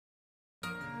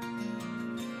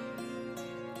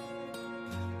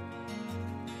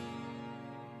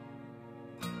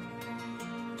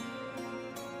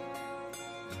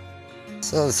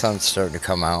So the sun's starting to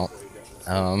come out.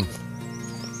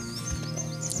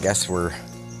 Guess we're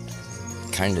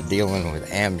kind of dealing with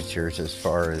amateurs as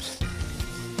far as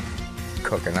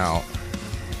cooking out.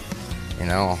 You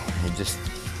know, and this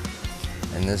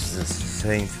is the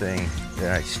same thing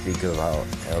that I speak about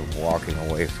of walking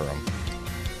away from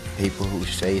people who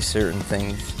say certain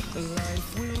things,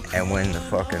 and when the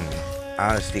fucking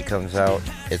honesty comes out,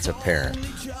 it's apparent.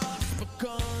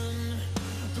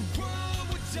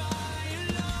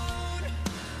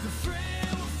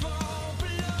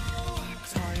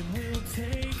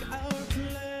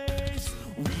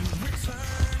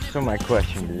 So my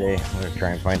question today, I'm going to try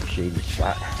and find a shady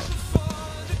spot.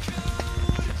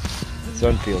 The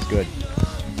sun feels good,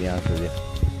 to be honest with you.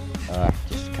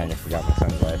 Just kind of forgot my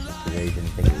sunglasses today. Didn't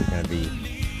think it was going to be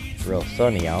real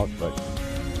sunny out, but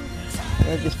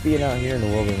just being out here in the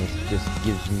wilderness just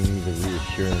gives me the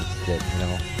reassurance that, you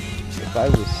know, if I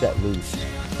was set loose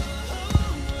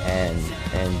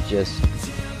and just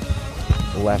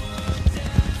left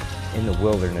in the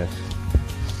wilderness,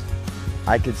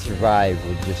 I could survive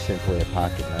with just simply a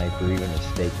pocket knife or even a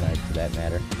steak knife for that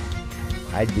matter.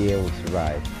 I'd be able to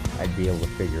survive. I'd be able to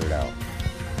figure it out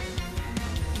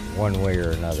one way or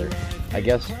another. I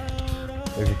guess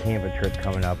there's a camping trip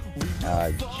coming up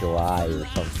July or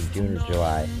something, June or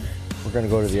July. We're going to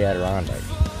go to the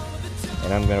Adirondacks,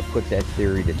 and I'm going to put that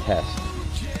theory to test.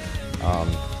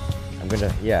 I'm going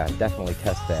to, definitely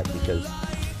test that, because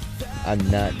I'm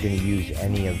not going to use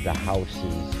any of the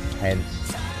houses, tents,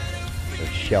 or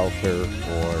shelter,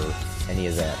 or any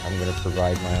of that. I'm going to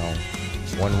provide my own.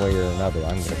 One way or another,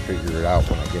 I'm going to figure it out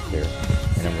when I get there,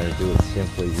 and I'm going to do it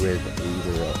simply with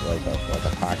either like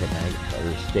a pocket knife or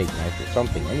a steak knife or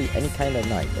something, any kind of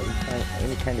knife,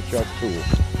 any kind of sharp tool,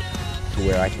 to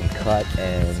where I can cut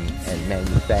and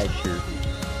manufacture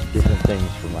different things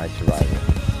for my survival.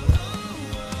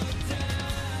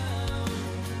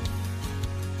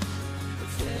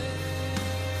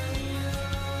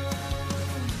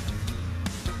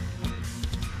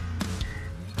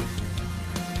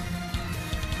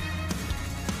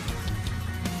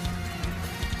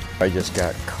 I just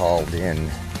got called in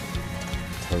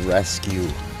to rescue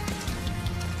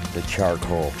the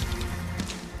charcoal.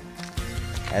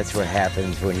 That's what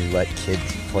happens when you let kids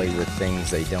play with things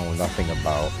they know nothing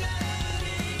about.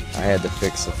 I had to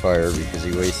fix the fire because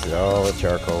he wasted all the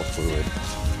charcoal fluid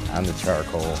on the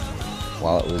charcoal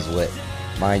while it was lit.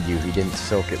 Mind you, he didn't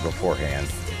soak it beforehand.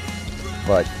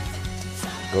 But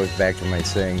it goes back to my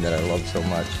saying that I love so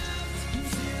much.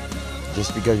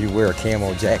 Just because you wear a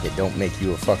camo jacket don't make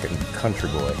you a fucking country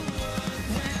boy.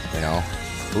 You know?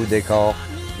 Who'd they call?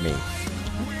 Me.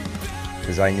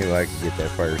 Because I knew I could get that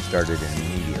fire started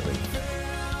immediately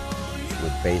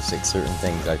with basic certain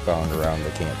things I found around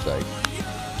the campsite.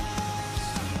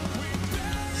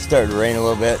 It started to rain a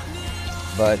little bit,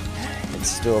 but it's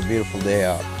still a beautiful day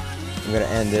out. I'm going to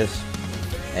end this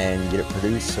and get it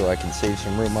produced so I can save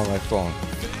some room on my phone.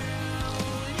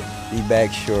 Be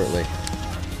back shortly.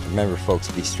 Remember, folks,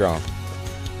 be strong.